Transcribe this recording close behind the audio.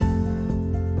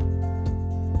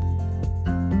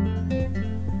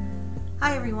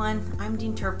Hi everyone, I'm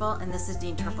Dean Turple and this is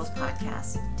Dean Turple's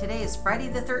podcast. Today is Friday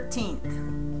the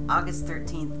 13th, August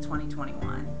 13th,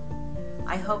 2021.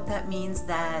 I hope that means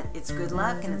that it's good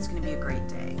luck and it's going to be a great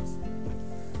day.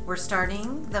 We're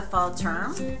starting the fall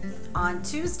term on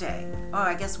Wednesday,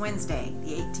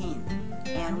 the 18th.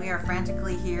 And we are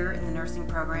frantically here in the nursing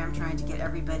program trying to get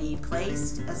everybody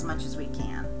placed as much as we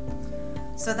can.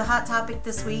 So the hot topic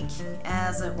this week,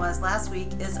 as it was last week,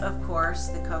 is of course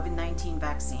the COVID-19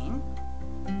 vaccine.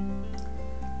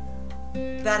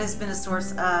 That has been a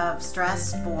source of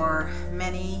stress for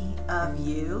many of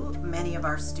you, many of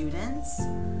our students.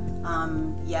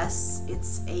 Yes,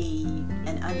 it's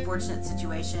an unfortunate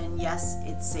situation. Yes,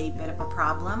 it's a bit of a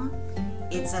problem.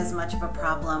 It's as much of a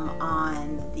problem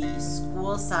on the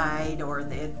school side or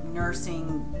the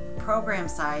nursing program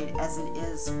side as it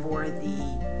is for the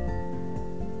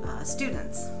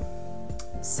students.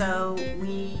 So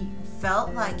we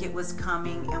felt like it was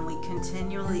coming and we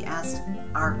continually asked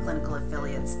our clinical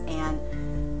affiliates, and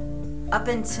up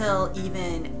until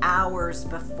even hours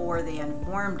before they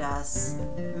informed us,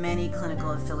 many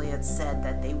clinical affiliates said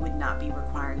that they would not be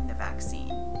requiring the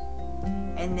vaccine.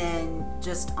 And then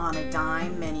just on a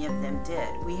dime, many of them did.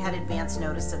 We had advance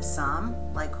notice of some,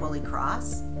 like Holy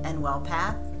Cross and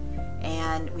WellPath,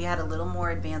 and we had a little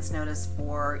more advance notice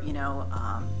for,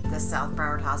 the South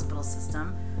Broward Hospital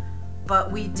System, but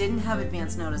we didn't have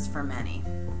advance notice for many.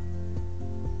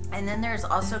 And then there's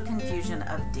also confusion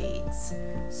of dates.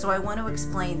 So I want to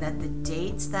explain that the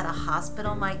dates that a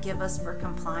hospital might give us for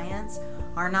compliance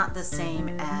are not the same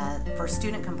as, for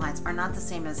student compliance, are not the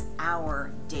same as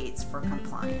our dates for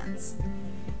compliance.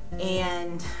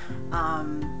 And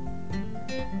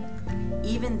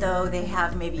even though they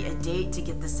have maybe a date to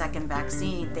get the second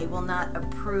vaccine, they will not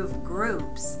approve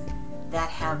groups that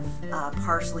have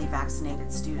partially vaccinated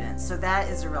students. So that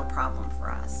is a real problem for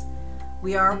us.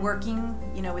 We are working,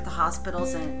 with the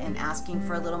hospitals and asking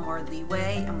for a little more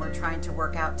leeway, and we're trying to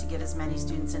work out to get as many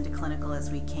students into clinical as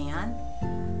we can.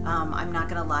 I'm not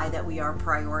going to lie that we are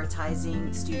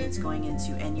prioritizing students going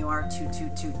into NUR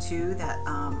 2222 that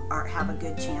have a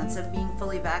good chance of being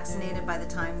fully vaccinated by the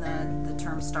time the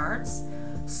term starts.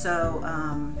 So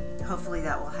hopefully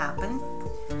that will happen.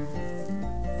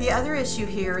 The other issue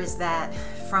here is that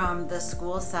from the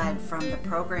school side, from the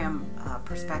program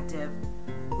perspective,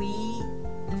 we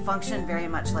function very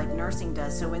much like nursing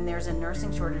does. So when there's a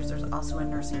nursing shortage, there's also a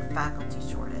nursing faculty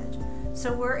shortage.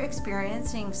 So we're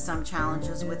experiencing some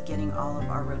challenges with getting all of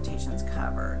our rotations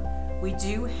covered. We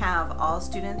do have all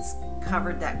students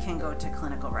covered that can go to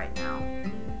clinical right now.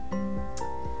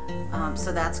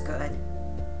 So that's good.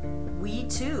 We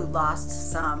too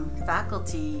lost some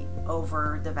faculty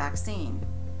over the vaccine.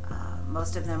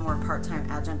 Most of them were part-time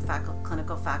adjunct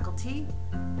clinical faculty.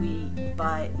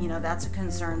 But that's a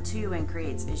concern too and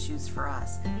creates issues for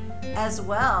us. As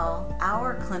well,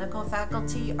 our clinical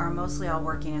faculty are mostly all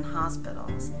working in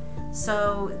hospitals.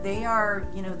 So they are,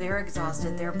 they're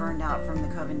exhausted, they're burned out from the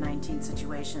COVID-19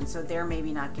 situation, so they're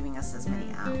maybe not giving us as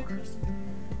many hours.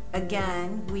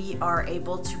 Again, we are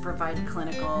able to provide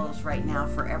clinicals right now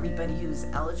for everybody who's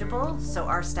eligible, so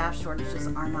our staff shortages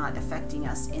are not affecting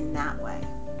us in that way.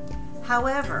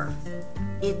 However,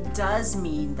 it does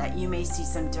mean that you may see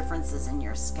some differences in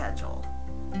your schedule,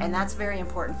 and that's very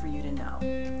important for you to know.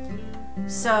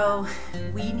 So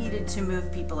we needed to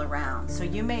move people around. So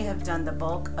you may have done the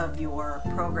bulk of your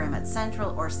program at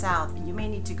Central or South, and you may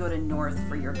need to go to North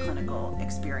for your clinical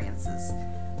experiences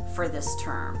for this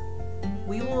term.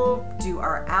 We will do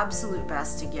our absolute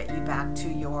best to get you back to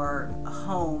your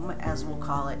home, as we'll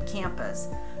call it, campus.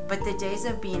 But the days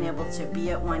of being able to be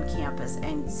at one campus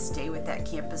and stay with that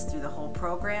campus through the whole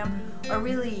program are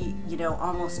really,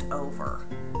 almost over.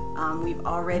 We've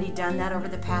already done that over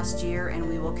the past year, and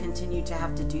we will continue to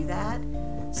have to do that.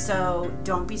 So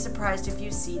don't be surprised if you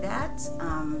see that.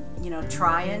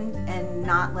 Try and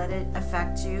not let it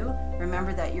affect you.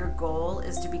 Remember that your goal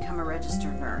is to become a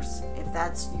registered nurse. If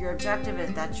that's your objective,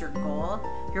 if that's your goal,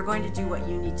 you're going to do what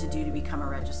you need to do to become a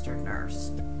registered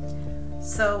nurse.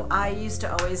 So I used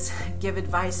to always give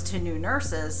advice to new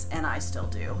nurses, and I still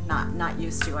do. Not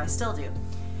used to, I still do.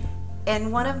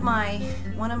 And one of my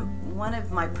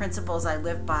principles I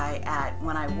lived by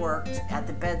when I worked at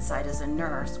the bedside as a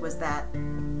nurse was that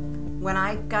when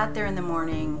I got there in the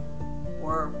morning,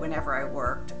 or whenever I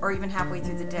worked, or even halfway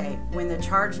through the day, when the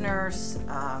charge nurse,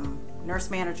 nurse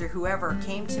manager, whoever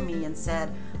came to me and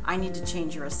said, I need to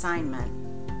change your assignment,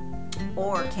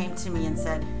 or came to me and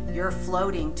said, you're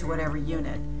floating to whatever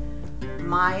unit,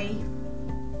 my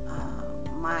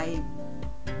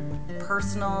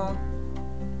personal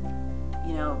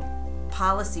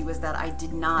policy was that I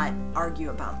did not argue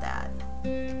about that.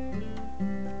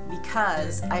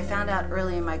 because I found out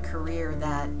early in my career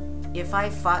that if I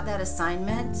fought that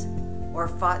assignment or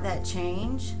fought that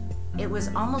change, it was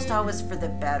almost always for the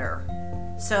better.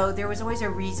 So there was always a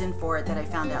reason for it that I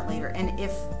found out later. And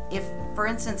if for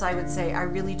instance, I would say, I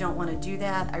really don't want to do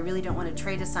that. I really don't want to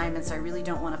trade assignments. I really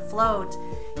don't want to float.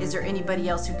 Is there anybody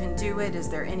else who can do it? Is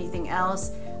there anything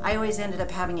else? I always ended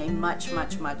up having a much,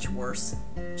 much, much worse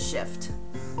shift.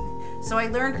 So I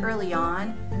learned early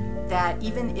on that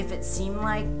even if it seemed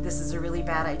like this is a really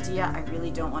bad idea, I really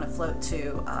don't want to float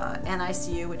to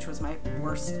NICU, which was my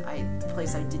worst, the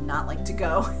place I did not like to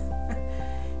go,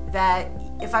 that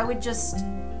if I would just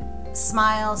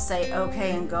smile, say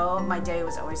okay, and go, my day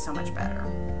was always so much better.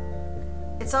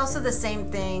 It's also the same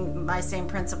thing, my same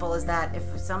principle is that if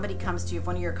somebody comes to you, if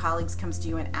one of your colleagues comes to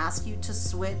you and asks you to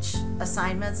switch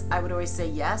assignments, I would always say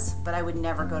yes, but I would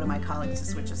never go to my colleague to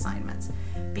switch assignments.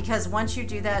 Because once you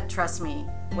do that, trust me,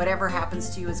 whatever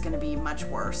happens to you is going to be much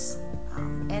worse.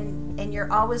 And you're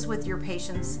always with your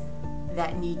patients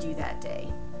that need you that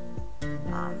day.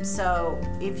 So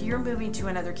if you're moving to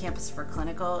another campus for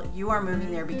clinical, you are moving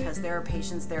there because there are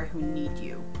patients there who need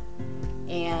you.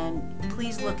 And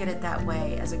please look at it that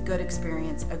way, as a good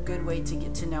experience, a good way to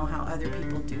get to know how other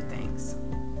people do things.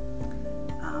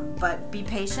 But be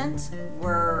patient.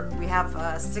 We have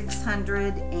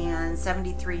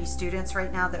 673 students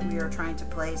right now that we are trying to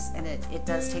place, and it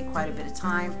does take quite a bit of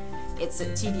time. It's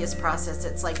a tedious process.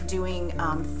 It's like doing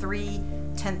 3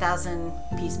 10,000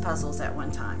 piece puzzles at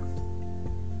one time.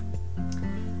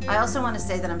 I also want to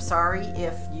say that I'm sorry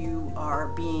if you are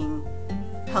being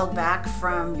held back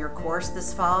from your course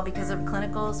this fall because of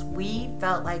clinicals. We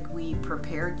felt like we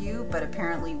prepared you, but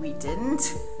apparently we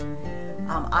didn't.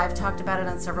 I've talked about it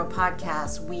on several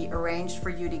podcasts. We arranged for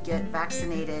you to get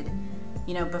vaccinated,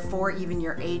 before even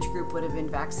your age group would have been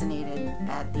vaccinated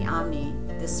at the Omni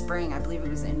this spring. I believe it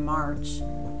was in March.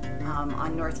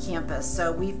 On North Campus.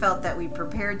 So we felt that we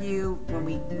prepared you when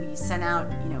we sent out,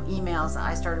 emails.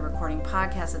 I started recording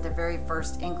podcasts at the very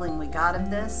first inkling we got of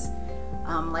this.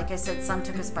 Like I said, some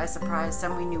took us by surprise,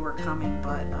 some we knew were coming,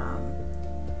 but,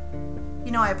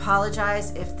 I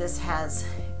apologize if this has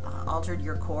altered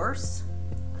your course.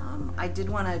 I did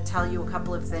want to tell you a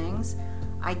couple of things.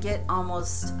 I get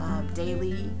almost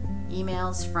daily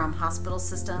emails from hospital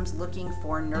systems looking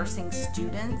for nursing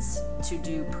students to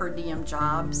do per diem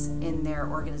jobs in their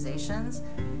organizations.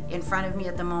 In front of me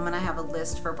at the moment, I have a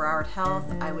list for Broward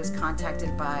Health. I was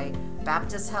contacted by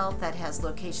Baptist Health that has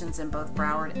locations in both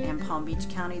Broward and Palm Beach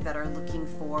County that are looking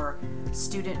for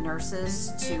student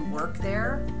nurses to work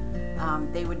there.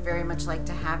 They would very much like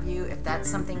to have you. If that's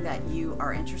something that you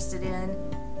are interested in,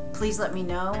 please let me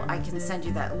know. I can send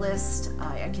you that list.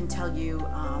 I can tell you,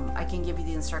 I can give you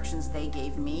the instructions they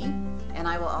gave me, and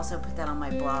I will also put that on my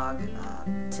blog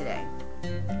today.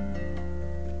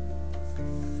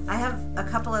 I have a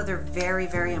couple other very,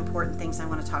 very important things I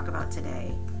want to talk about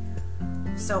today.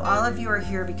 So all of you are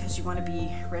here because you want to be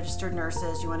registered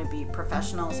nurses, you want to be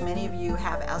professionals. Many of you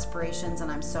have aspirations,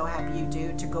 and I'm so happy you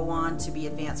do, to go on to be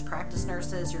advanced practice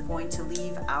nurses. You're going to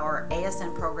leave our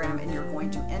ASN program and you're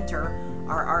going to enter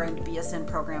our RN to BSN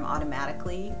program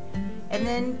automatically. And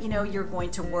then, you're going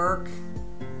to work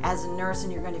as a nurse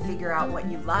and you're going to figure out what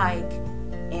you like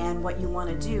and what you want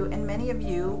to do. And many of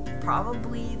you,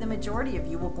 probably the majority of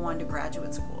you, will go on to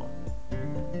graduate school.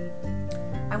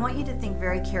 I want you to think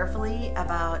very carefully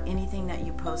about anything that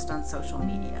you post on social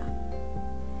media.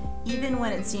 Even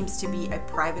when it seems to be a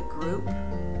private group,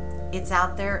 it's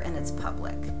out there and it's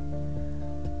public.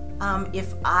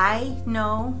 If I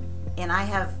know, and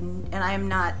I am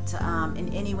not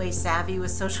in any way savvy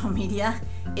with social media,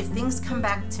 if things come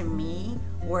back to me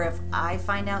or if I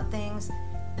find out things,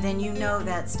 then you know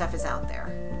that stuff is out there.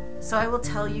 So I will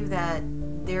tell you that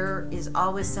there is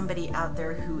always somebody out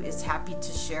there who is happy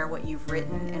to share what you've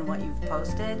written and what you've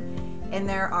posted. And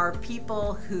there are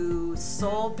people whose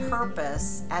sole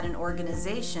purpose at an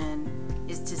organization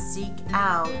is to seek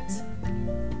out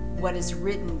what is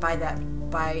written by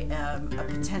a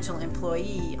potential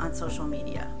employee on social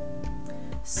media.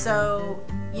 So,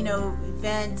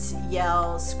 vent,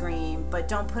 yell, scream, but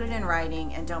don't put it in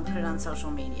writing and don't put it on social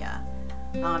media.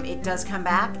 It does come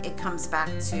back. It comes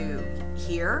back to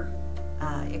here.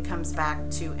 It comes back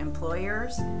to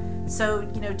employers. So,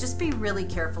 just be really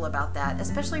careful about that,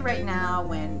 especially right now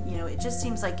when, it just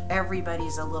seems like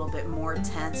everybody's a little bit more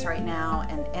tense right now,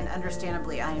 and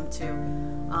understandably I am too.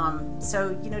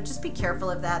 So, just be careful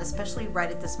of that, especially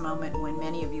right at this moment when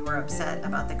many of you are upset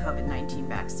about the COVID-19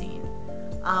 vaccine.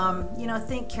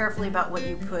 Think carefully about what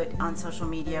you put on social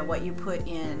media, what you put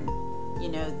in,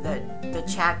 the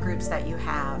chat groups that you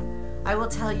have. I will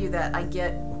tell you that I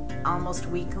get almost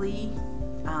weekly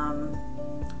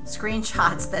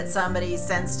screenshots that somebody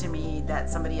sends to me that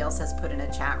somebody else has put in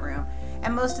a chat room.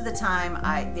 And most of the time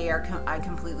I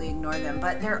completely ignore them.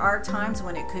 But there are times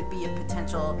when it could be a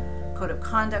potential code of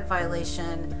conduct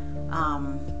violation,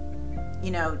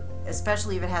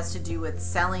 especially if it has to do with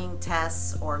selling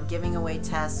tests or giving away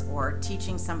tests or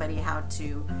teaching somebody how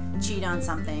to cheat on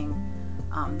something.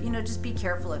 Just be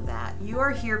careful of that. You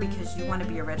are here because you want to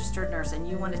be a registered nurse and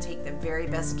you want to take the very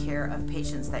best care of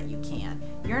patients that you can.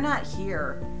 You're not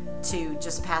here to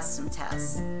just pass some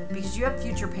tests because you have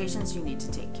future patients you need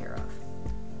to take care of.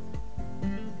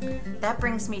 That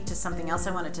brings me to something else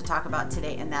I wanted to talk about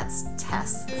today, and that's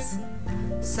tests.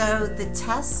 So the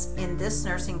tests in this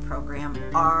nursing program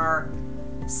are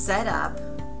set up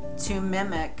to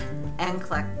mimic the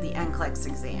NCLEX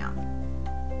exam.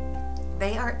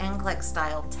 They are NCLEX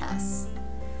style tests.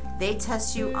 They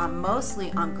test you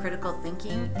mostly on critical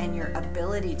thinking and your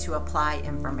ability to apply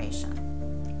information.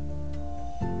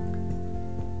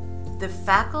 The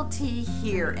faculty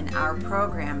here in our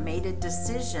program made a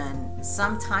decision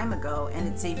some time ago, and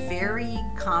it's a very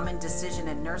common decision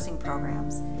in nursing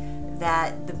programs,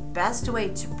 that the best way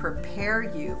to prepare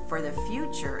you for the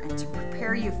future and to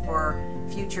prepare you for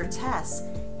future tests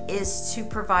is to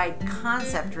provide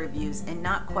concept reviews and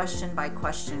not question by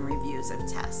question reviews of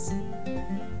tests.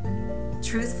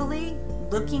 Truthfully,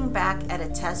 looking back at a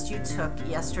test you took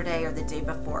yesterday or the day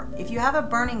before, if you have a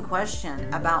burning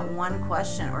question about one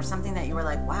question or something that you were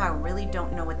like, wow, I really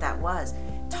don't know what that was,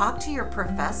 talk to your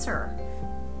professor.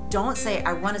 Don't say,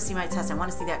 I want to see my test, I want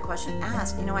to see that question.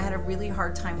 Ask, I had a really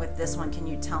hard time with this one. Can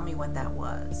you tell me what that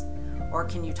was? Or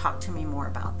can you talk to me more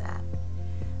about that?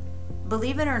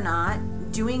 Believe it or not,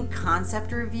 doing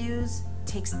concept reviews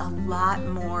takes a lot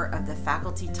more of the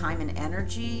faculty time and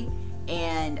energy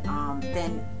and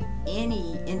than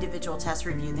any individual test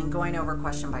review than going over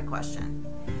question by question,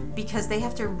 because they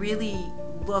have to really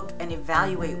look and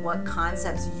evaluate what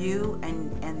concepts you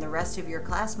and the rest of your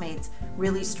classmates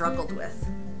really struggled with.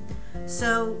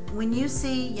 So when you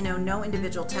see, no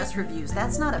individual test reviews,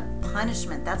 that's not a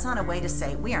punishment. That's not a way to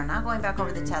say we are not going back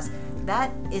over the test.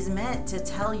 That is meant to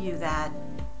tell you that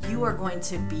you're going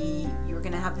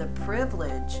to have the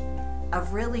privilege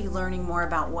of really learning more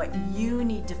about what you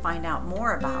need to find out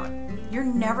more about. You're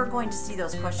never going to see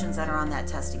those questions that are on that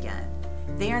test again.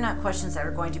 They are not questions that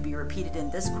are going to be repeated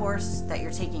in this course that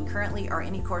you're taking currently or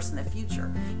any course in the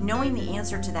future. Knowing the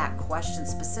answer to that question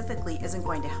specifically isn't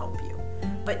going to help you.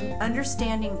 But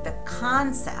understanding the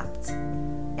concept,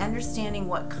 understanding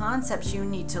what concepts you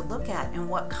need to look at and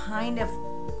what kind of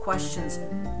questions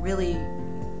really,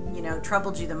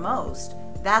 troubled you the most,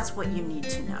 that's what you need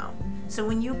to know. So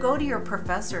when you go to your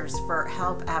professors for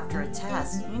help after a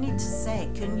test, you need to say,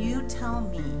 can you tell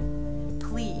me,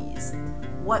 please,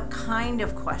 what kind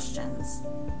of questions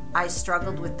I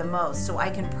struggled with the most so I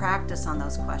can practice on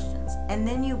those questions? And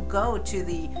then you go to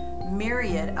the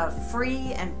myriad of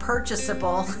free and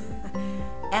purchasable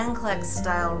NCLEX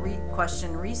style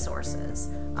question resources.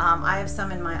 I have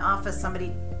some in my office.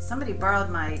 Somebody borrowed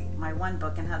my one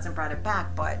book and hasn't brought it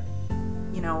back, but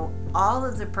all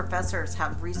of the professors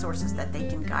have resources that they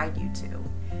can guide you to.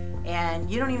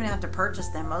 And you don't even have to purchase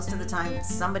them. Most of the time,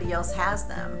 somebody else has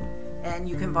them, and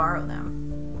you can borrow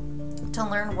them to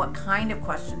learn what kind of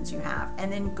questions you have.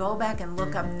 And then go back and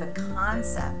look up the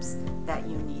concepts that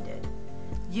you needed.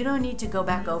 You don't need to go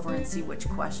back over and see which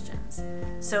questions.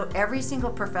 So every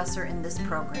single professor in this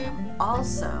program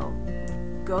also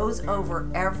goes over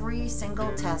every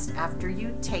single test after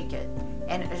you take it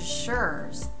and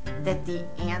assures that they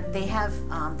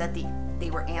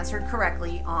were answered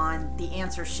correctly on the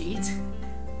answer sheet,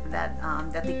 that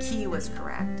the key was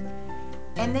correct,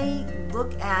 and they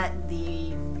look at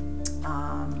they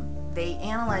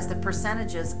analyze the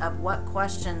percentages of what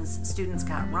questions students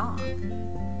got wrong,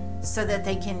 so that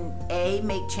they can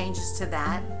make changes to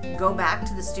that, go back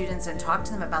to the students and talk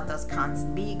to them about those concepts,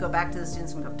 go back to the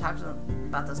students and talk to them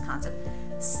about those concepts,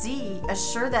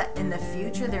 assure that in the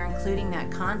future they're including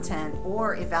that content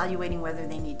or evaluating whether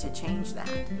they need to change that.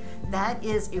 That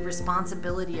is a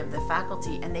responsibility of the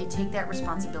faculty, and they take that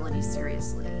responsibility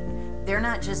seriously. They're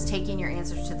not just taking your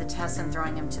answers to the test and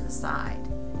throwing them to the side.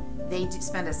 They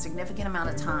spend a significant amount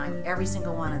of time, every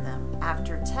single one of them,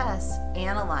 after tests,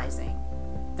 analyzing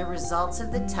the results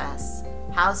of the tests,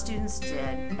 how students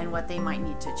did, and what they might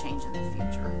need to change in the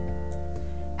future.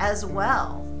 As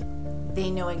well, they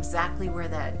know exactly where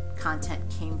that content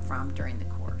came from during the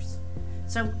course.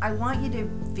 So I want you to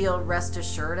feel rest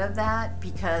assured of that,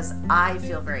 because I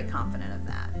feel very confident of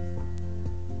that.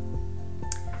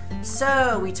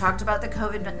 So we talked about the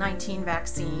COVID-19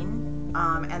 vaccine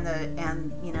and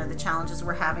the challenges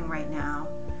we're having right now.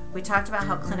 We talked about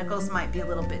how clinicals might be a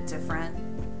little bit different.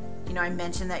 You know, I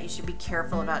mentioned that you should be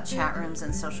careful about chat rooms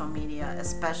and social media,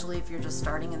 especially if you're just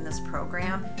starting in this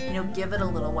program. You know, give it a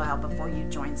little while before you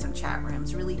join some chat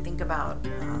rooms. Really think about,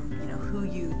 who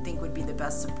you think would be the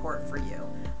best support for you.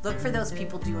 Look for those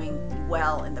people doing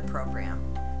well in the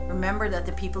program. Remember that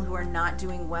the people who are not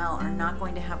doing well are not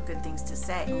going to have good things to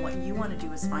say, and what you want to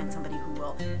do is find somebody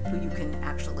who you can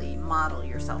actually model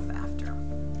yourself after.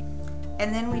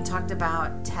 And then we talked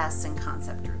about tests and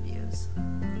concept reviews.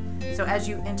 So as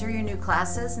you enter your new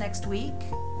classes next week,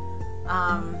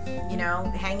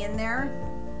 hang in there,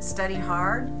 study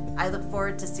hard. I look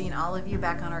forward to seeing all of you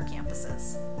back on our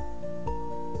campuses.